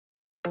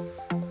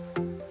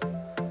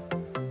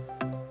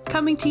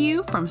Coming to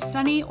you from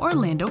sunny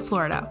Orlando,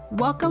 Florida,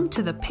 welcome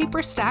to the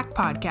Paper Stack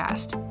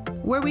Podcast,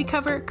 where we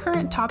cover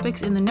current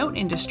topics in the note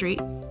industry,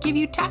 give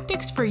you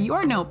tactics for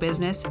your note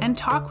business, and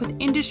talk with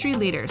industry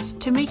leaders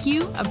to make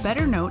you a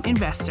better note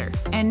investor.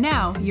 And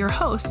now, your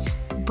hosts,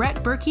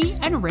 Brett Berkey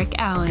and Rick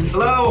Allen.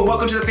 Hello, and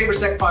welcome to the Paper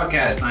Stack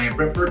Podcast. I am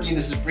Brett Berkey, and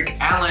this is Rick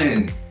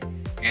Allen.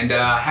 And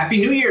Happy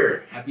New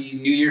Year. Happy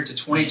New Year to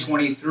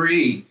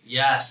 2023.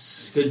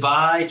 Yes.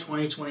 Goodbye,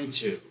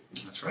 2022.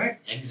 That's right.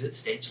 Exit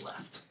stage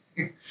left.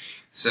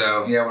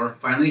 So, yeah, we're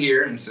finally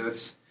here. And so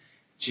it's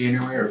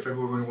January or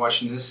February when we're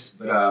watching this.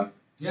 But,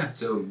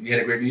 so you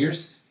had a great New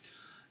Year's?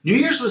 New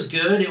Year's was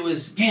good. It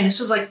was, this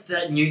was like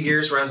that New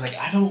Year's where I was like,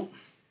 I don't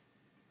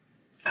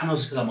know,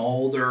 just because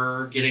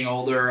I'm getting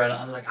older. And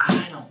I was like,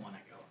 I don't want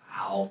to go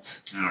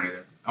out. I don't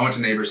either. I went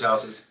to neighbors'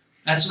 houses.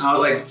 I was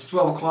like, it's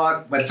 12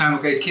 o'clock. By the time,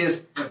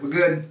 kiss, we're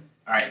good.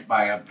 All right,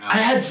 bye. I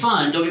had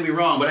fun, don't get me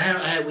wrong,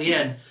 but we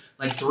had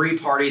like 3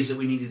 parties that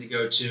we needed to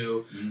go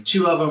to. Mm-hmm.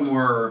 2 of them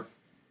were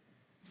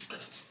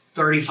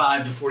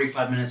 35 to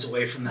 45 minutes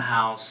away from the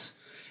house.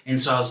 And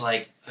so I was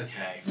like,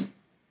 okay.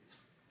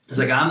 It's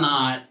like, I'm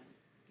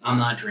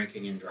not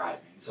drinking and driving.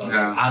 So I was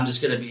like, I'm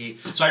just going to be...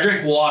 So I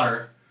drank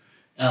water,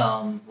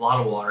 a lot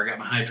of water, got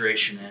my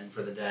hydration in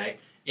for the day.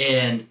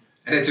 And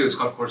I did too. It's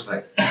called Coors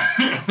Light.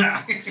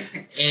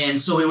 And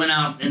so we went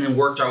out and then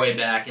worked our way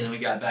back, and then we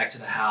got back to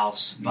the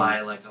house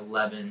by like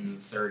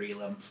 11:30,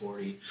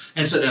 11:40.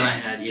 And so then I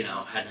had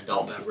an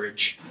adult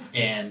beverage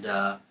and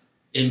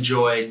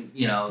enjoyed,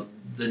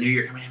 the New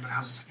Year coming in. But I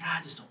was just like,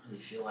 I just don't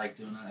really feel like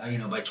doing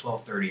it. By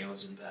 12:30, I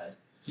was in bed.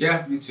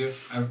 Yeah, me too.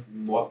 I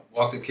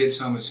walked the kids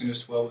home as soon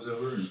as 12 was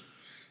over, and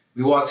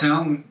we walked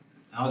home.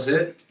 That was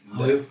it.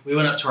 We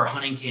went up to our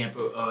hunting camp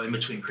in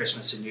between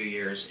Christmas and New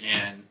Year's,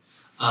 and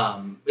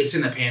it's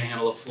in the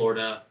panhandle of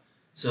Florida.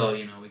 So,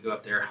 we go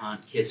up there,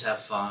 hunt, kids have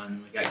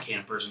fun. We got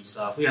campers and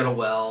stuff. We got a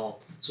well,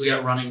 so we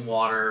got running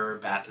water,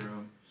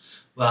 bathroom.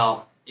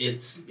 Well,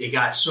 it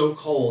got so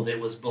cold, it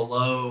was in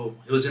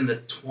the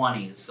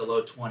 20s, the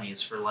low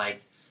 20s for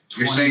like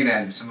 20, you're saying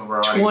that in some of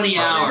our 20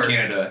 hours in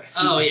Canada.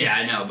 Oh, yeah,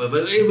 I know. But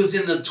it was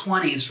in the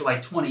 20s for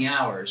like 20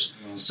 hours.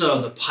 Mm.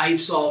 So the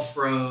pipes all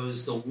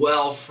froze, the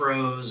well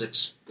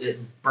froze,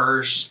 it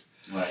burst.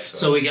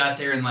 So we got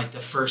there in like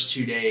the first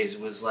 2 days.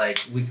 It was like,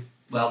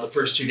 the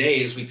first 2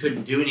 days we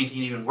couldn't do anything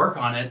to even work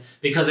on it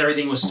because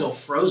everything was still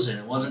frozen.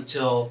 It wasn't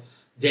till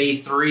day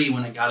 3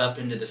 when it got up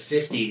into the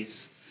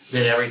 50s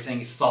that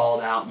everything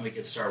thawed out and we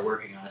could start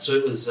working on it. So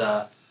it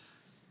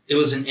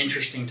was an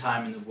interesting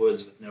time in the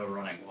woods with no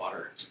running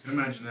water. I can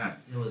imagine that.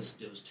 It was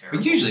terrible.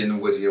 But usually in the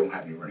woods you don't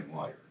have any running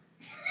water.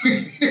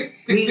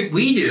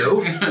 we do.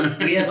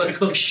 We have a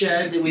cook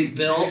shed that we've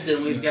built,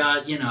 and we've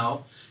got,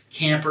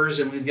 campers,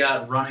 and we've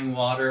got running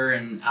water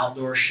and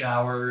outdoor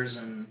showers,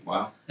 and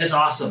wow, it's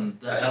awesome.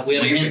 We have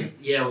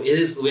it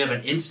is. We have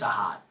an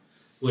InstaHot,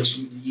 which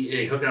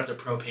you hook it up to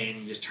propane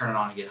and you just turn it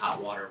on and get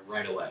hot water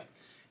right away,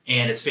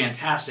 and it's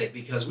fantastic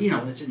because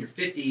when it's in your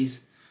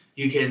 50s,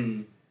 you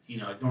can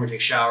normally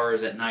take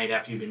showers at night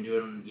after you've been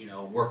doing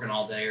working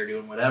all day or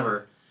doing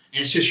whatever,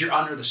 and it's just you're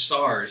under the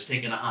stars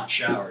taking a hot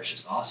shower. It's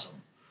just awesome.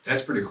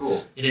 That's pretty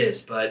cool. It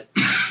is, but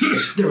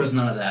there was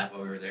none of that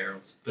while we were there.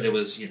 But it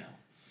was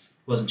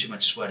wasn't too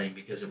much sweating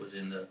because it was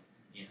in the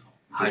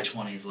high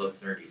 20s, low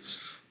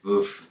 30s.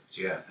 Oof,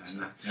 yeah, that's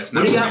not.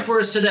 What do you got for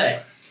us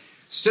today?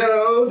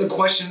 So the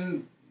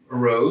question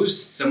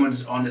arose.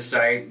 Someone's on the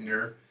site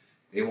and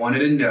they wanted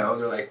to know.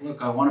 They're like,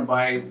 look, I want to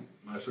buy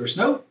my first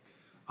note.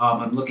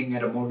 I'm looking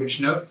at a mortgage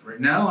note right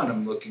now, and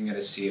I'm looking at a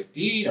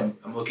CFD.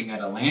 I'm looking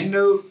at a land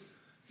note.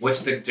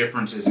 What's the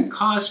differences in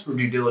cost for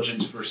due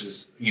diligence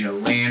versus,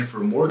 land for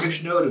a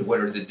mortgage note? And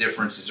what are the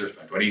differences?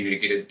 Do I need to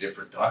get a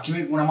different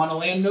document when I'm on a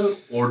land note?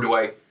 Or do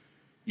I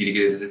need to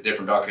get a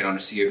different document on a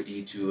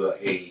CFD to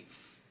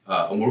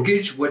a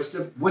mortgage? What's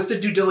the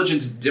due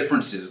diligence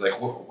differences? Like,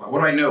 what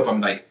do I know if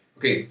I'm like,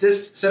 okay,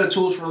 this set of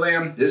tools for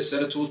land, this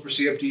set of tools for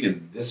CFD,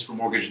 and this for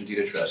mortgage and deed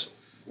of trust?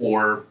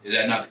 Or is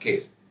that not the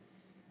case?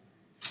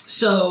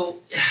 So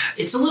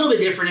it's a little bit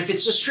different. If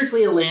it's just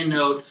strictly a land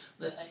note,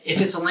 if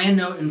it's a land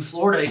note in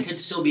Florida, it could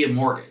still be a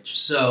mortgage.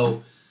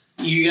 So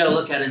you got to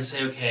look at it and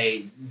say,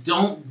 okay,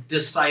 don't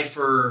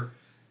decipher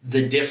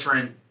the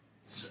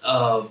difference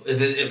of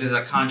if it's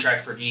a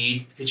contract for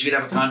deed, because you could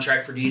have a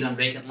contract for deed on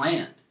vacant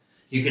land.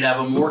 You could have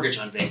a mortgage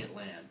on vacant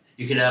land.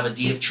 You could have a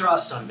deed of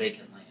trust on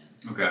vacant land.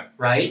 Okay.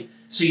 Right?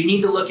 So you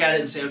need to look at it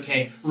and say,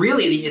 okay,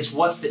 really it's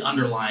what's the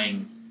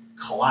underlying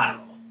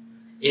collateral?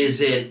 Is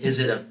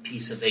it a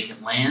piece of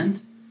vacant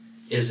land?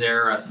 Is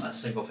there a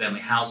single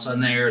family house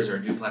on there? Is there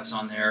a duplex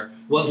on there?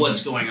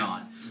 What's going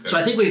on? Okay. So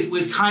I think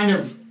we've kind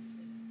of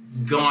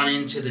gone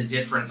into the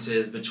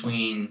differences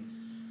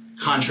between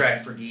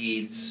contract for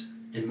deeds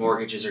and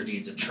mortgages or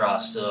deeds of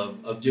trust of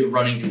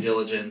running due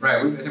diligence. Right,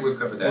 I think we've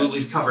covered that.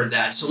 We've covered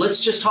that. So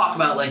let's just talk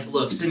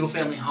about single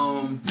family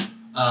home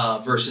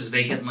versus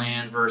vacant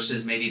land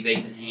versus maybe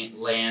vacant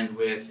land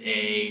with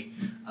a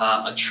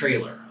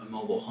trailer, a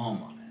mobile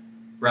home on it.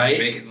 right?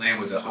 Vacant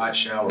land with a hot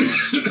shower on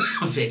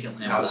it. Vacant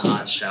land with a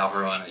hot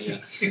shower on it,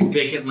 yeah.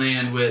 Vacant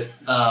land with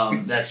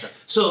that stuff.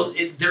 So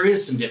there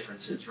is some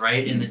differences,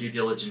 right, in the due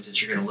diligence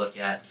that you're going to look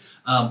at.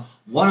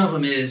 One of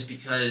them is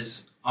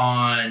because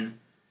on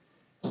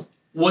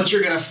what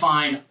you're going to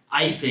find,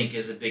 I think,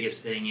 is the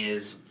biggest thing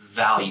is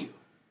value.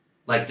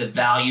 Like the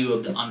value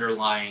of the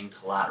underlying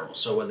collateral.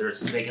 So whether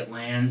it's the vacant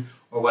land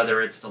or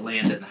whether it's the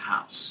land in the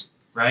house,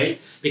 right?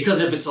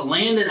 Because if it's a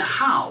land in a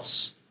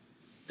house,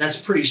 that's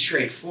pretty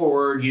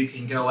straightforward. You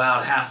can go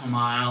out half a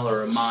mile,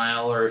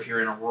 or if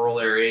you're in a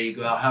rural area, you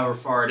go out however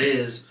far it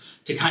is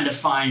to kind of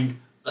find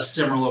a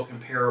similar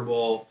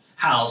comparable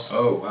house.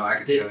 Oh, wow. I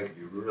can see how that could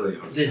be really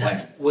hard to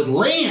find. With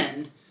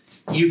land,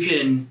 you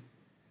can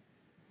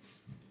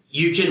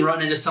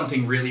run into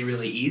something really,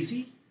 really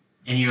easy.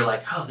 And you're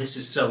like, oh, this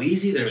is so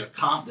easy. There's a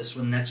comp. This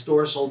one next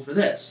door sold for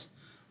this.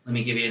 Let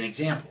me give you an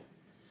example.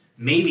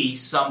 Maybe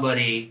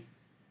somebody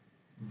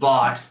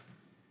bought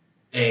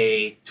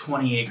a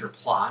 20-acre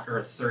plot or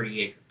a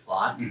 30-acre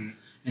plot, and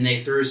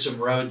they threw some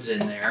roads in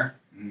there,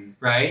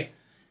 right?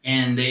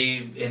 And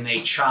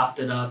they chopped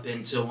it up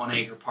into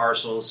 1-acre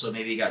parcels. So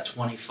maybe you got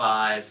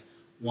 25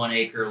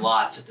 1-acre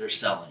lots that they're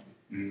selling,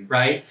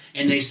 right?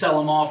 And they sell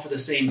them all for the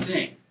same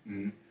thing.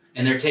 And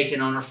they're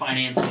taking owner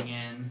financing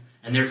in.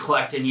 And they're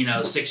collecting,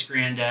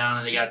 $6,000 down,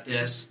 and they got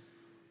this.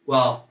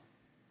 Well,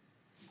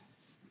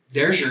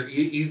 there's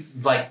you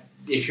like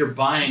if you're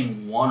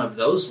buying one of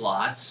those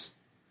lots,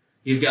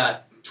 you've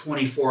got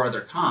 24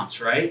 other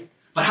comps, right?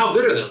 But how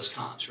good are those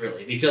comps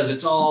really? Because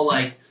it's all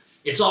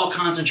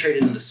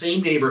concentrated in the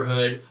same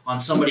neighborhood on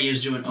somebody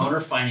who's doing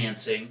owner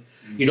financing.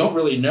 You don't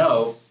really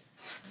know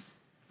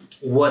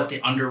what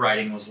the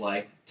underwriting was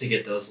like to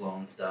get those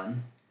loans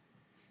done.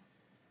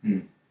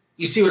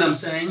 You see what I'm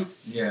saying?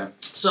 Yeah.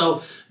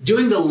 So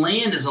doing the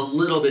land is a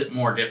little bit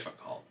more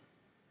difficult.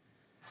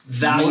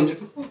 More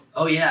difficult?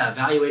 Oh yeah,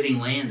 evaluating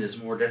land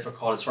is more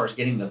difficult as far as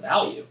getting the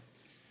value.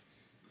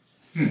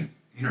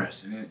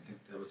 Interesting. I didn't think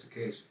that was the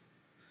case.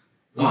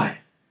 Why?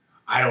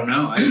 I don't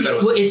know. I just thought it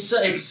was. Well,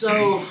 it's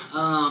so.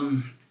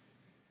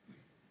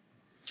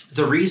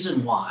 The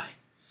reason why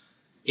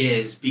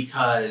is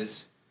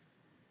because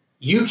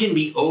you can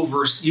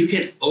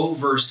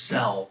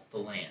oversell the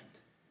land,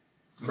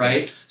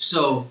 right?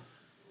 So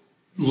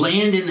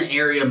land in the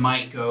area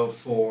might go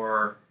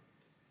for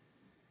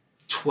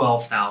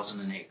 $12,000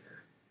 an acre.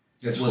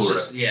 That's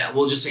Florida.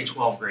 We'll just say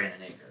 $12,000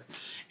 an acre,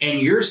 and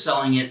you're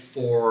selling it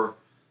for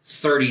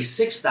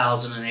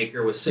 $36,000 an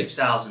acre with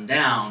 $6,000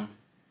 down,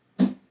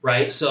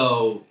 right?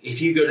 So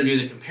if you go to do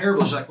the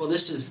comparables, you're like, well,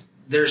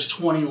 there's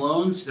 20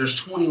 loans, there's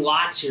 20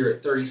 lots here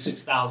at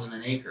 $36,000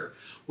 an acre.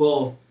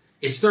 Well,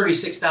 it's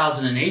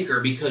 $36,000 an acre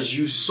because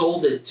you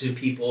sold it to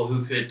people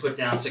who could put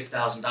down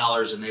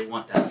 $6,000 and they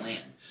want that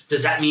land.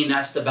 Does that mean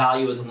that's the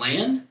value of the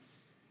land?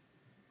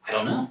 I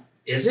don't know.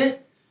 Is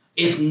it?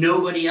 If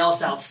nobody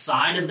else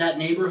outside of that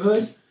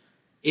neighborhood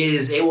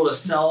is able to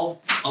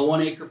sell a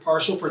 1-acre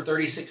parcel for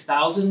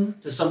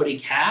 $36,000 to somebody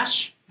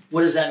cash,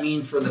 what does that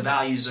mean for the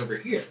values over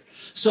here?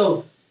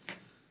 So,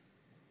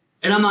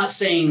 and I'm not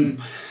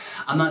saying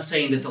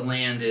that the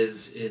land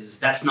is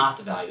that's not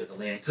the value of the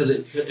land, because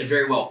it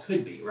very well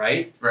could be,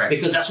 right? Right.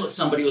 Because that's what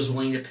somebody was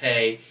willing to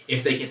pay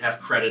if they could have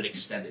credit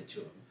extended to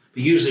them.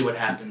 But usually what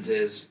happens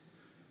is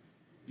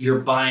you're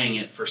buying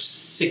it for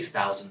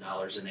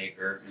 $6,000 an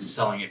acre and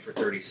selling it for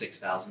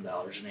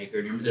 $36,000 an acre.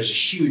 And there's a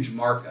huge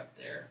markup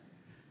there.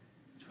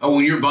 Oh,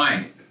 when you're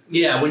buying it.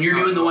 Yeah, when you're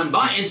doing the one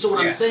buying. And so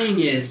what I'm saying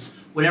is,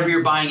 whenever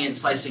you're buying it and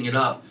slicing it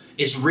up,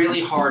 it's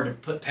really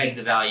hard to peg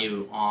the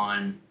value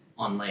on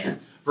land.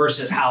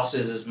 Versus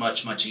houses is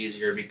much, much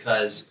easier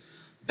because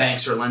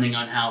banks are lending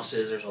on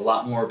houses. There's a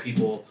lot more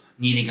people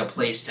needing a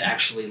place to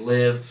actually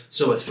live.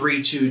 So a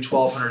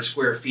 1,200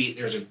 square feet,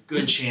 there's a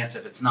good chance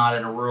if it's not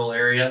in a rural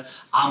area,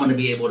 I'm going to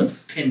be able to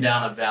pin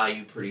down a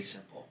value pretty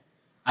simple.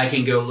 I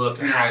can go look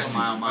half a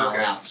mile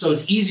out. So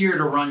it's easier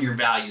to run your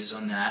values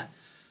on that.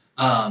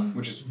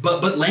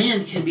 But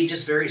land can be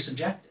just very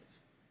subjective.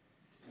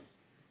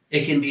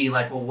 It can be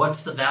like, well,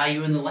 what's the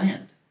value in the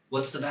land?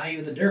 What's the value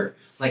of the dirt?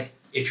 Like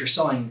if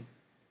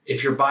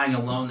you're buying a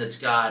loan that's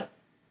got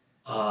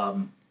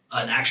an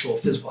actual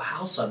physical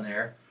house on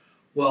there,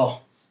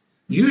 well,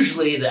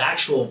 usually the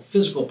actual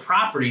physical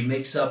property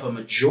makes up a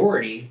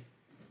majority,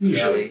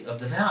 of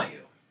the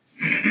value.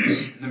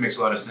 That makes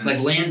a lot of sense.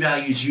 Like land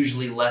value is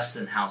usually less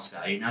than house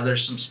value. Now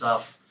there's some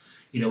stuff,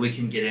 we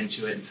can get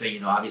into it and say,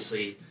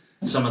 obviously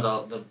some of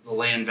the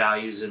land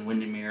values in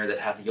Windermere that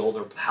have the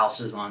older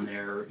houses on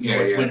there.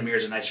 Windermere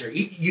is a nicer.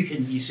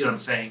 You see what I'm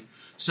saying?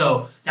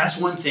 So that's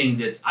one thing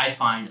that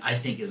I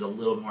think is a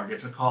little more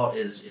difficult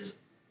is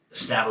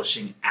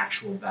establishing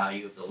actual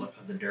value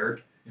of the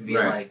dirt and being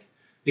like,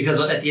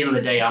 because at the end of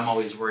the day, I'm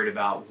always worried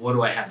about what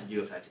do I have to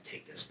do if I have to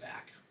take this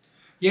back.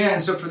 Yeah,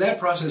 and so for that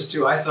process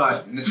too, I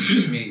thought, and this is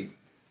just me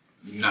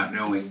not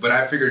knowing, but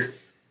I figured,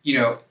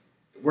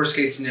 worst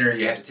case scenario,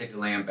 you have to take the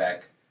land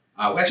back.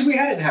 Actually, we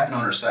had it happen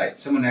on our site.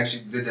 Someone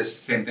actually did this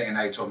same thing, and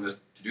I told them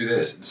to do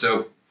this. And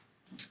so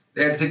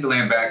they had to take the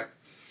land back.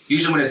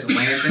 Usually when it's a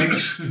land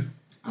thing,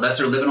 unless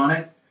they're living on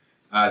it,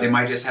 They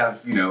might just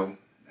have,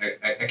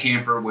 a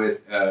camper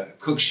with a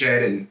cook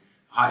shed and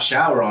hot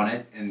shower on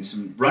it and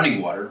some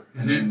running water,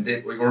 and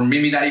then or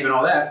maybe not even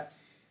all that,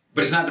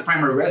 but it's not the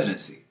primary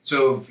residency.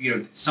 So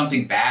if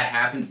something bad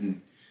happens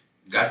and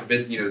God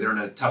forbid they're in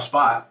a tough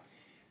spot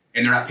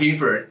and they're not paying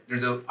for it,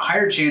 there's a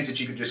higher chance that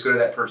you could just go to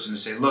that person and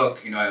say, look,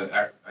 I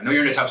know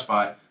you're in a tough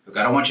spot. Look,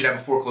 I don't want you to have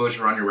a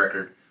foreclosure on your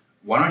record.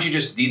 Why don't you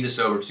just deed this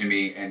over to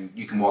me and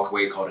you can walk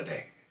away and call it a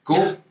day? Cool.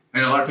 Yeah.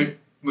 And a lot of people,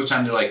 most of the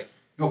time they're like,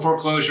 no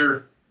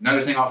foreclosure,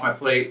 another thing off my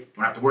plate.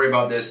 Don't have to worry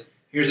about this.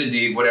 Here's a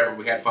deed, whatever.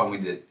 We had fun, we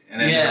did. And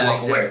then they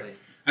walk away.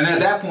 And then at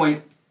that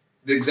point,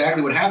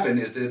 exactly what happened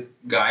is the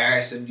guy, I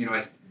said,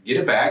 get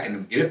it back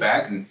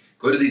and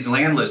go to these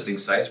land listing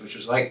sites, which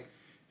was like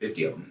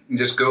 50 of them. And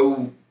just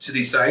go to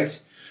these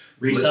sites.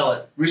 Resell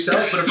it. Put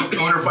it for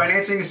owner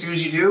financing. As soon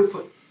as you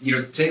do,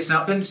 take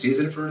something,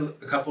 season it for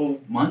a couple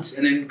months,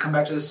 and then come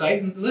back to the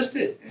site and list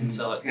it. And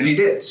sell it. And he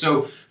did.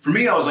 So for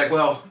me, I was like,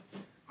 well,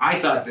 I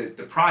thought that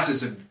the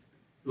process of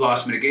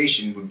loss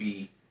mitigation would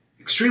be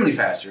extremely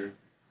faster.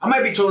 I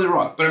might be totally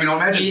wrong, but I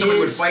imagine somebody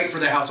would fight for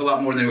their house a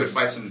lot more than they would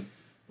fight some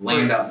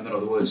land out in the middle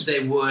of the woods.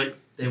 They would,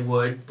 but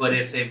what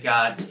if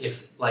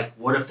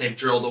they've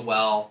drilled a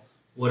well?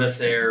 What if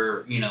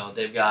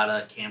they've got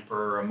a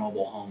camper or a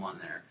mobile home on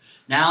there?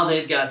 Now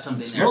they've got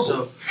something there.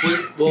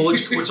 Mobile.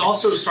 So, which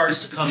also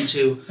starts to come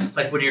to,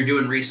 like when you're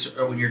doing research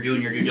or when you're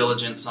doing your due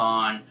diligence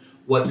on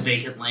what's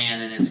vacant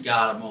land and it's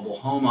got a mobile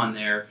home on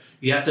there,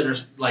 you have to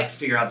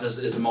figure out,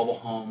 is the mobile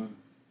home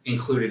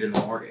included in the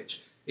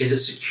mortgage? Is it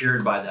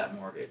secured by that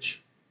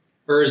mortgage?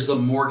 Or is the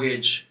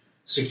mortgage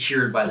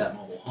secured by that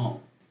mobile home?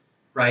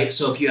 Right?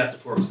 So if you have to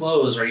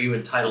foreclose, are you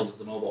entitled to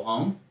the mobile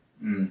home?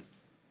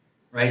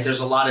 Right?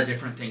 There's a lot of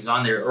different things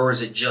on there. Or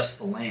is it just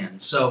the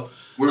land? So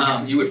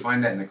you would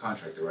find that in the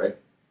contract, right?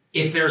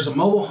 If there's a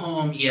mobile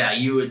home, yeah,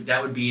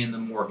 that would be in the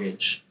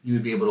mortgage. You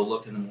would be able to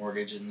look in the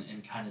mortgage and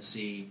kind of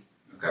see.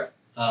 Okay.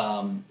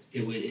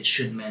 It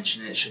should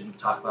mention it. It shouldn't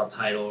talk about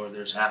title, or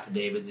there's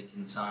affidavits it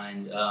can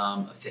sign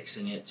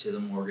affixing it to the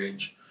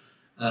mortgage.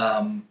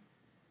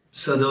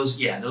 So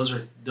those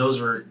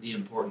are the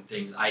important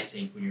things, I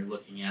think, when you're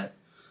looking at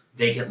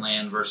vacant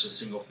land versus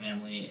single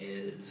family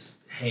is,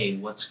 hey,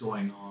 what's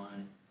going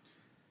on?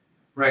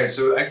 Right.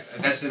 So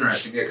that's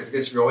interesting. Yeah, because I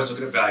guess if you're always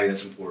looking at value,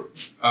 that's important.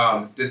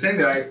 The thing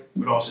that I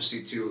would also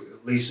see too,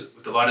 at least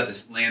with a lot of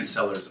this land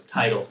sellers,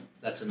 title.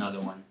 That's another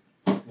one.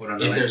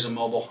 If there's a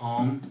mobile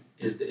home,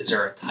 is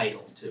there a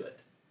title to it?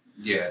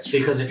 Yeah, that's true.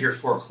 Because if you're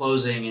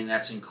foreclosing and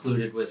that's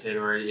included with it,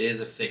 or it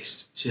is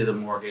affixed to the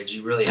mortgage,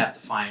 you really have to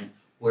find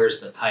where's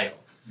the title.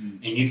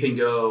 And you can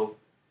go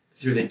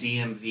through the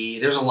DMV.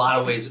 There's a lot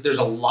of ways. There's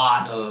a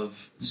lot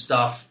of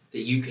stuff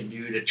that you can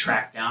do to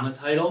track down a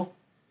title.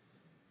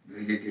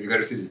 You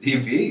go through the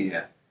DMV,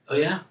 yeah. Oh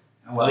yeah.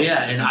 Well,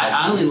 yeah. And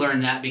I only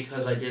learned that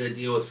because I did a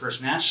deal with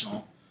First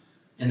National,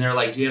 and they're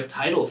like, "Do you have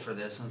title for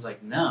this?" And I was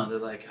like, "No." They're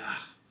like,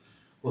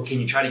 well, can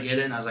you try to get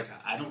it? And I was like,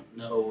 I don't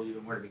know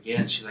even where to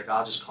begin. She's like,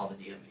 I'll just call the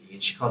DMV.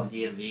 And she called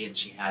the DMV and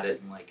she had it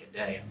in like a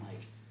day. I'm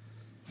like,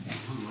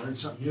 I learn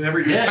something new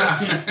every day.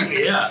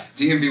 Yeah.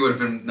 DMV would have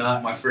been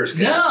not my first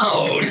guess.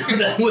 No,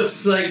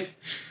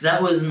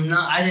 that was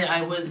not, I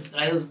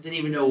didn't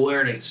even know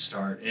where to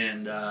start.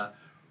 And,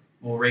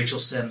 Rachel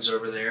Sims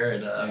over there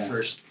at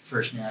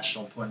First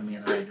National pointed me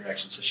in the right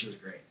direction. So she was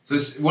great. So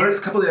what are a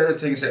couple of the other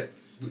things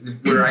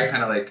where I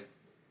kind of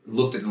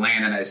looked at the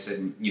land and I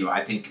said,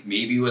 I think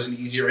maybe it was an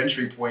easier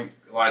entry point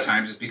a lot of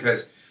times is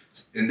because,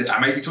 and I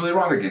might be totally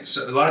wrong again.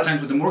 So a lot of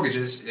times with the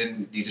mortgages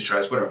and deeds of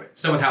trust, whatever,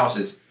 stuff with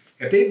houses,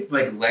 if they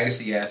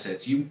legacy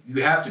assets, you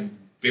have to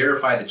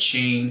verify the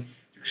chain.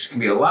 There's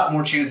going to be a lot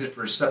more chances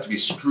for stuff to be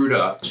screwed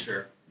up.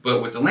 Sure.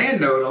 But with the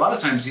land note, a lot of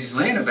times these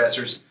land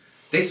investors,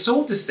 they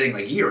sold this thing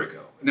a year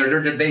ago.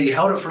 And they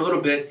held it for a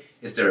little bit.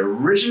 It's their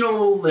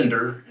original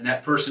lender, and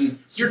that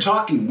person, you're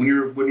talking, when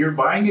you're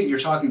buying it, you're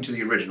talking to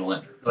the original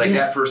lender.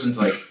 That person's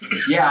like,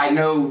 yeah, I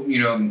know,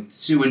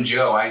 Sue and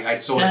Joe, I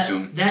sold it to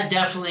them. That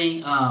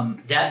definitely,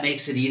 that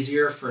makes it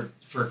easier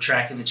for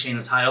tracking the chain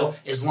of title,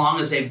 as long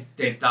as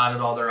they've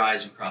dotted all their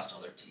I's and crossed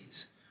all their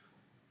T's.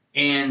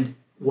 And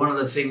one of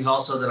the things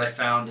also that I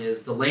found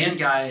is the land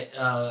guy,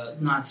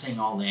 not saying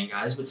all land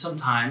guys, but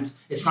sometimes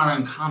it's not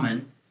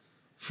uncommon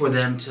for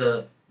them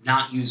to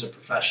not use a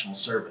professional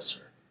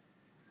servicer.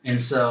 And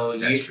so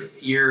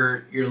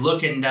you're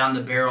looking down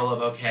the barrel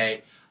of,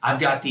 okay, I've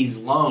got these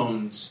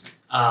loans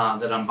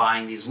that I'm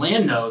buying, these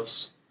land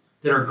notes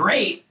that are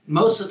great.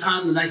 Most of the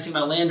time, the nice thing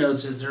about land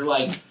notes is they're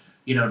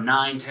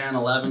 9, 10,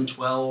 11,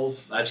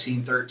 12. I've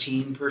seen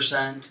 13%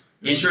 interest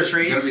rates. There's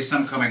going to be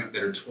some coming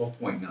that are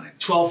 12.9.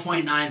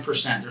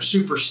 12.9%. They're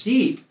super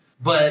steep,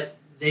 but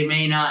they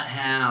may not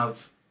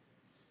have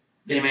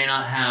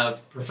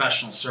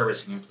professional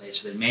servicing in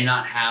place, or they may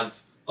not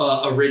have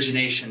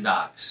origination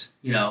docs,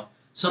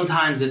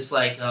 Sometimes it's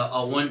like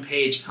a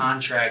one-page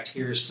contract.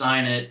 Here,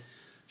 sign it,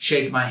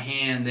 shake my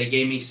hand. They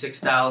gave me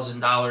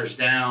 $6,000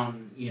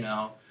 down.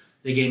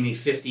 They gave me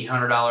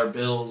 $100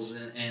 bills,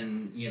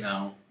 and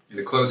And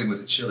the closing was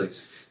at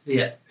Chili's.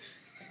 Yeah.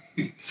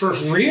 For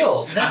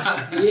real. That's,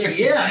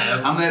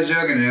 yeah. I'm not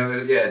joking. It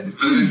was,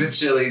 the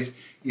Chili's.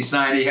 You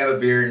sign it, you have a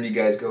beer, and you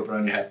guys go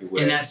on your happy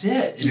way. And that's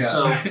it. And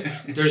so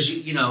there's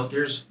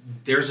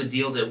a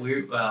deal that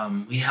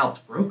we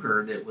helped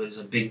broker that was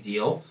a big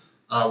deal,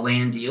 a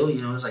land deal.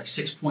 It was like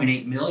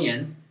 $6.8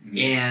 million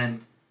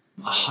and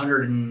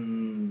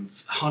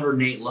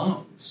 108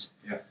 loans.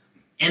 Yeah.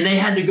 And they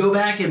had to go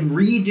back and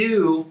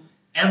redo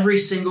every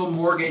single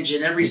mortgage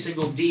and every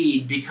single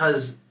deed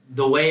because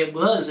the way it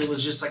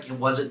was just like it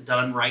wasn't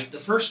done right the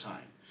first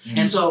time.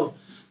 And so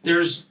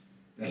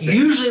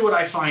usually what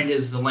I find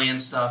is the land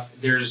stuff,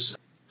 there's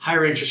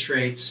higher interest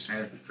rates,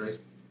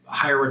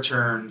 higher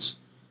returns,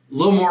 a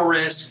little more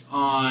risk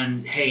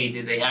on, hey,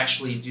 did they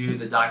actually do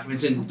the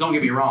documents? And don't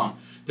get me wrong,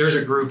 there's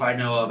a group I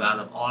know of out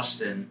of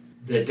Austin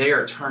that they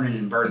are turning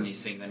and burning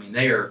these things. I mean,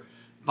 they are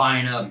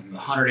buying up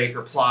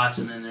 100-acre plots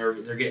and then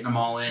they're getting them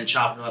all in,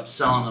 chopping them up,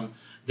 selling them.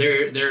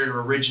 They're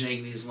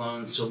originating these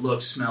loans to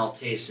look, smell,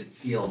 taste, and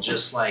feel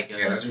just like...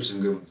 those are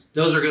some good ones.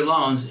 Those are good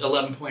loans,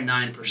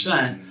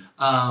 11.9%.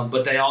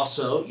 But they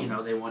also,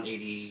 they want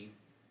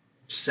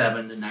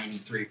 87 to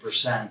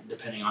 93%,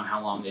 depending on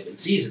how long they've been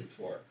seasoned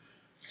for.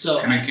 So,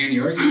 can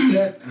you argue with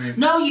that?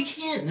 No, you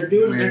can't. They're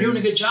doing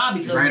a good job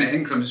because you're an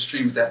income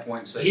stream at that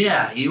point. So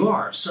you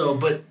are. So,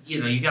 but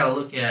you got to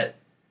look at.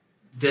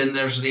 Then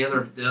there's the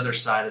other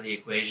side of the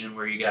equation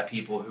where you got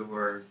people who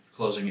are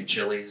closing at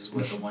Chili's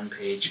with a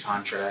one-page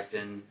contract,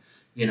 and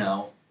a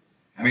lot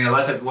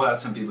of times we'll have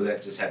some people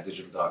that just have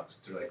digital docs.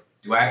 They're like,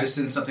 do I have to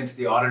send something to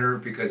the auditor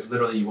because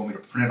literally you want me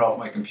to print it off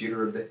my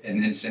computer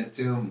and then send it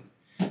to them?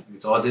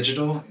 It's all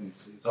digital.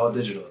 It's all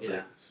digital. It's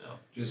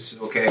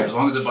just okay. As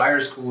long as the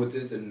buyer's cool with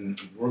it, then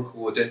we're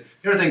cool with it.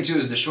 The other thing too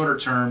is the shorter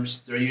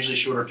terms. They're usually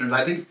shorter terms.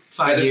 I think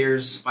 5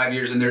 years. 5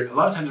 years, and they're a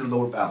lot of times they're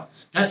lower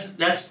balance.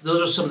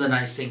 Those are some of the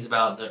nice things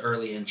about the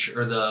early entry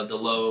or the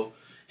low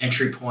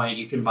entry point.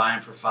 You can buy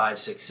them for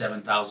 $5,000,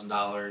 $6,000,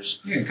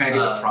 $7,000. You can kind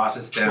of get the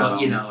process down.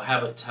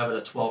 Have a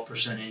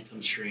 12%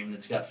 income stream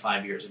that's got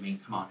 5 years.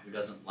 Come on, who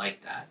doesn't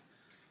like that?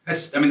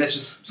 That's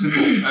just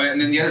simple. And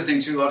then the other thing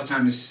too, a lot of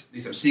times, at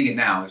least I'm seeing it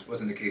now. It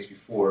wasn't the case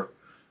before.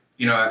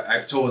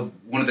 I've told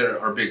one of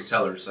our big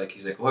sellers, like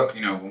he's like, look,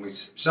 when we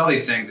sell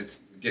these things, it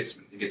gets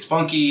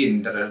funky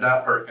and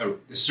or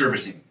the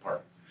servicing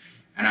part.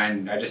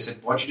 And I just said,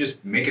 why don't you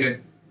just make it a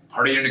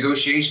part of your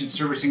negotiation?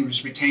 Servicing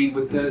is retained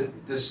with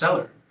the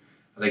seller.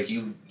 I was like,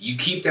 you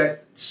keep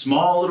that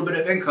small little bit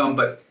of income,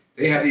 but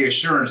they have the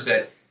assurance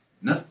that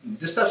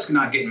this stuff's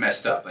not getting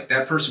messed up. Like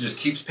that person just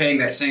keeps paying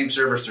that same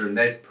servicer, and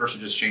that person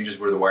just changes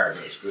where the wire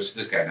goes to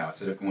this guy now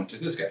instead of going to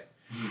this guy.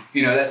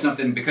 Mm-hmm. That's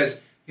something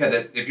because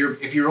that if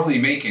you're only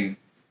making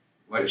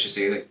what did you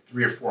say like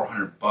 $300 or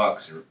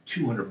 $400 or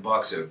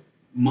 $200 a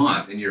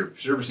month, and your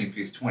servicing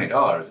fee is $20,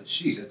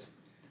 jeez, that's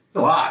a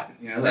lot.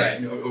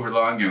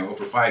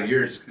 Over 5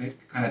 years,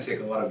 it kind of take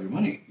a lot of your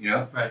money.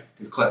 Right,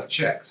 to collect the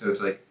check. So it's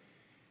like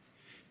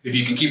if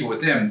you can keep it with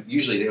them,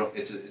 usually they don't.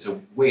 It's a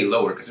way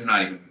lower because they're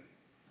not even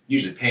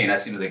usually paying.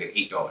 I've seen they get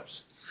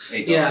 $8.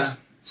 Yeah.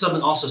 Some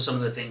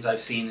of the things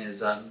I've seen is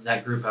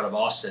that group out of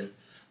Austin,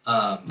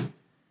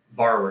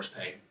 borrowers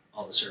pay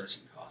all the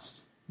servicing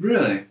costs.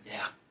 Really?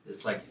 Yeah.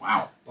 It's like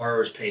wow.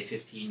 Borrowers pay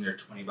 $15 or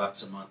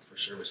 $20 a month for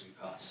servicing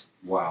costs.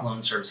 Wow.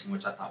 Loan servicing,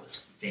 which I thought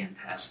was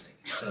fantastic.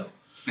 So.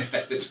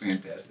 It's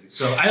fantastic.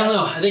 So I don't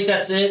know. I think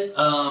that's it.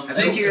 I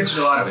think you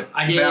answered a lot of it.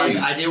 I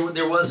did.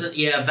 There wasn't.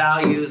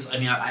 Values.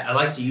 I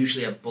like to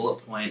usually have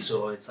bullet points,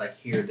 so it's like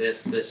here,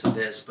 this, and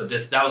this. But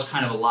that was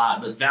kind of a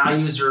lot. But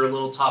values are a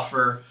little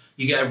tougher.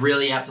 You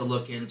really have to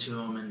look into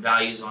them. And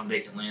values on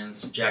vacant land is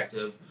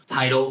subjective.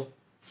 Title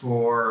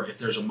for if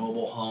there's a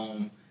mobile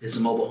home. Is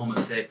the mobile home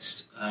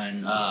affixed?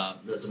 And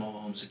does the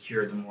mobile home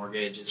secure the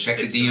mortgage? Check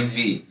the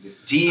DMV. The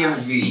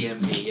DMV.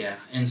 DMV, yeah.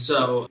 And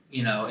so,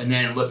 and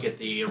then look at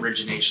the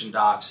origination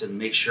docs and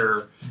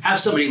have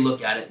somebody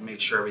look at it and make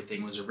sure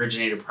everything was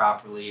originated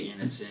properly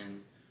and it's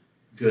in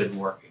good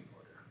working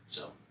order.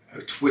 So,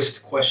 a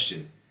twist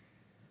question.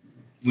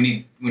 When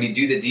you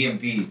do the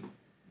DMV,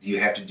 do you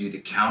have to do the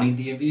county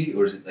DMV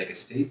or is it like a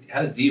state?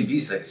 How does DMV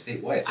is like a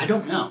statewide? I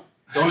don't know.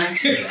 Don't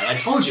ask me that. I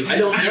told you. I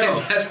don't know.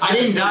 I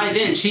didn't dive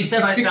in. She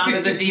said I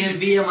founded the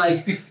DMV. I'm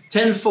like,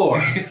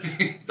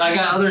 10-4. I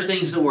got other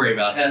things to worry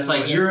about. That's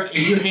like, you're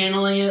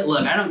handling it.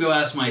 Look, I don't go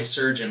ask my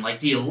surgeon, like,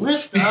 do you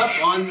lift up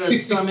on the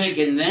stomach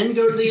and then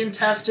go to the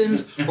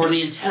intestines? Or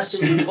the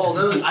intestines you pull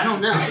those? I don't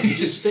know. You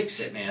just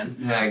fix it, man.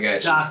 Yeah, I got you.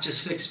 Doc,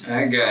 just fix me.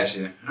 I got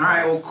you. All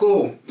right, well,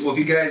 cool. Well, if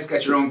you guys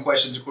got your own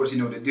questions, of course, you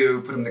know what to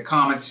do. Put them in the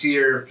comments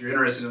here. If you're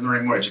interested in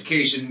learning more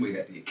education, we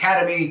got the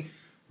Academy,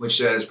 which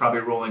is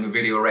probably rolling a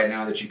video right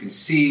now that you can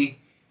see.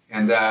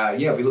 And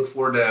we look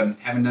forward to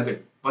having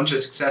another bunch of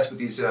success with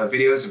these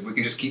videos. If we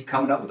can just keep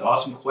coming up with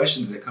awesome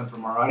questions that come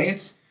from our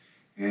audience,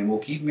 and we'll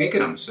keep making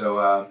them.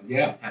 So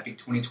happy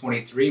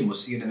 2023, and we'll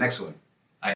see you in the next one.